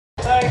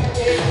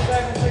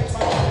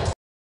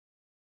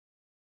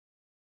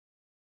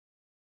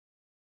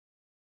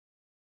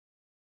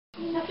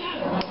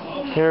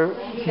You're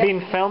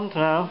being filmed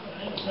now.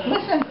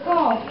 Listen,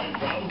 Paul.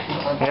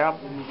 Yep.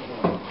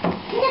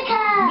 Do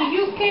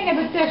you care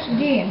about this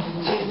game?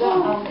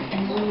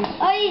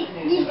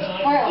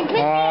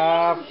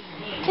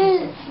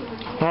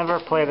 Never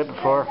played it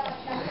before.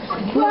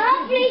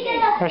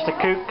 There's the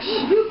Kooks.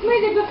 You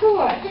played it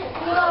before?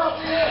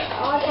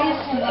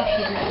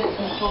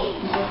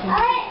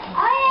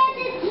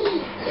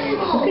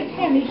 Look at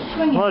him, he's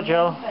swinging. Hello,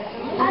 Jill.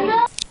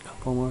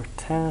 Couple more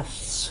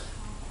tests.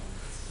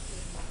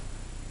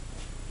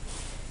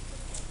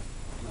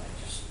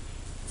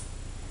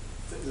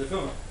 Is it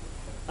filming?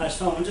 I was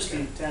filming. I'm just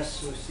going to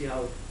test to see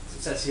how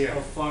It says here.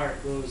 far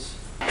it goes.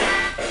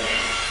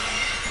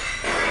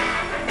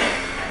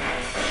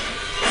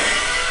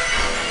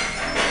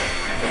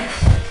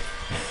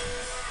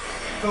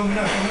 Film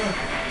now, film now.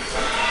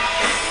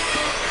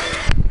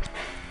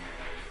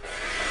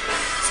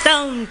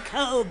 Stone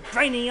Cold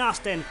Brainy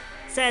Austin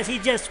says he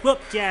just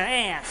whooped your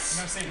ass.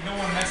 I'm saying no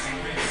one messing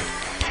with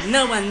me.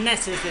 No one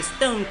messes with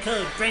Stone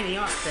Cold Brainy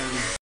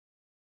Austin.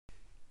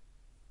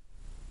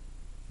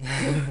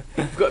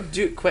 I've got to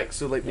do it quick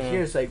so like the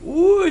hair's like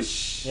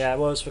whoosh. Yeah,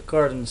 well, it's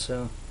recording,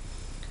 so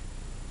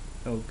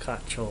I'll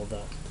catch all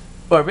that.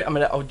 Or wait a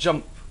minute, I'll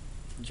jump.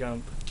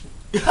 Jump.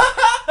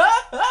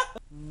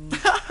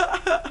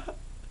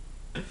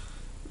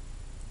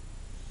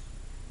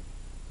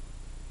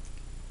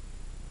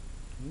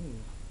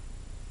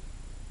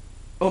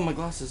 Oh, my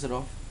glasses are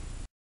off.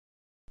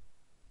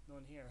 No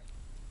one here.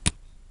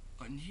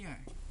 On here.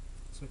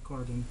 It's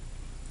recording.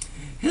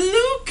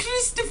 Hello,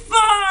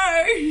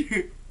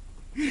 Christopher!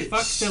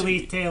 Fuck the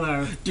Lee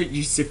Taylor. Don't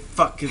you say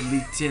fucking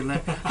Lee Taylor.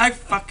 How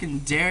fucking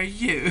dare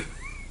you?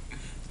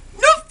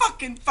 No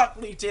fucking fuck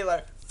Lee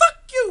Taylor.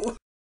 Fuck you!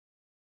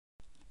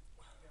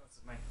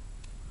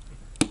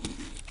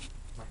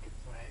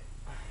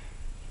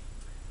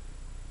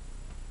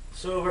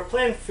 So we're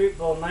playing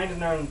football,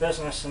 minding our own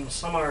business, and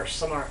summer.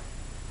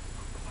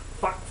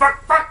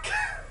 Fuck!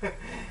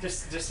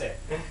 Just say it.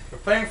 We're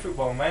playing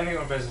football, minding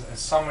our business in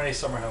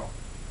Summerhill.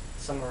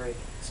 Summer,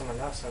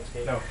 that sounds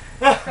good. No.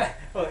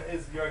 Well,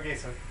 it's your gay,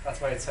 so that's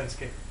why it sounds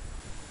gay.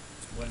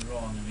 Went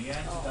wrong, and he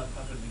ended up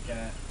having to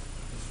get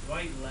his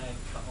right leg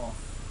cut off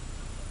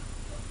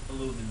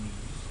below the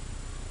knees.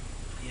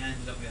 He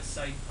ended up with a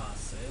side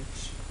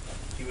passage.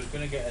 He was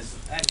going to get his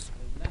next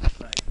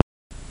leg.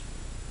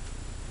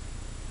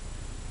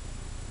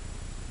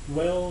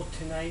 Will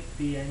tonight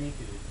be any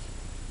good?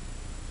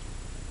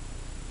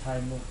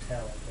 Time will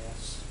tell, I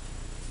guess.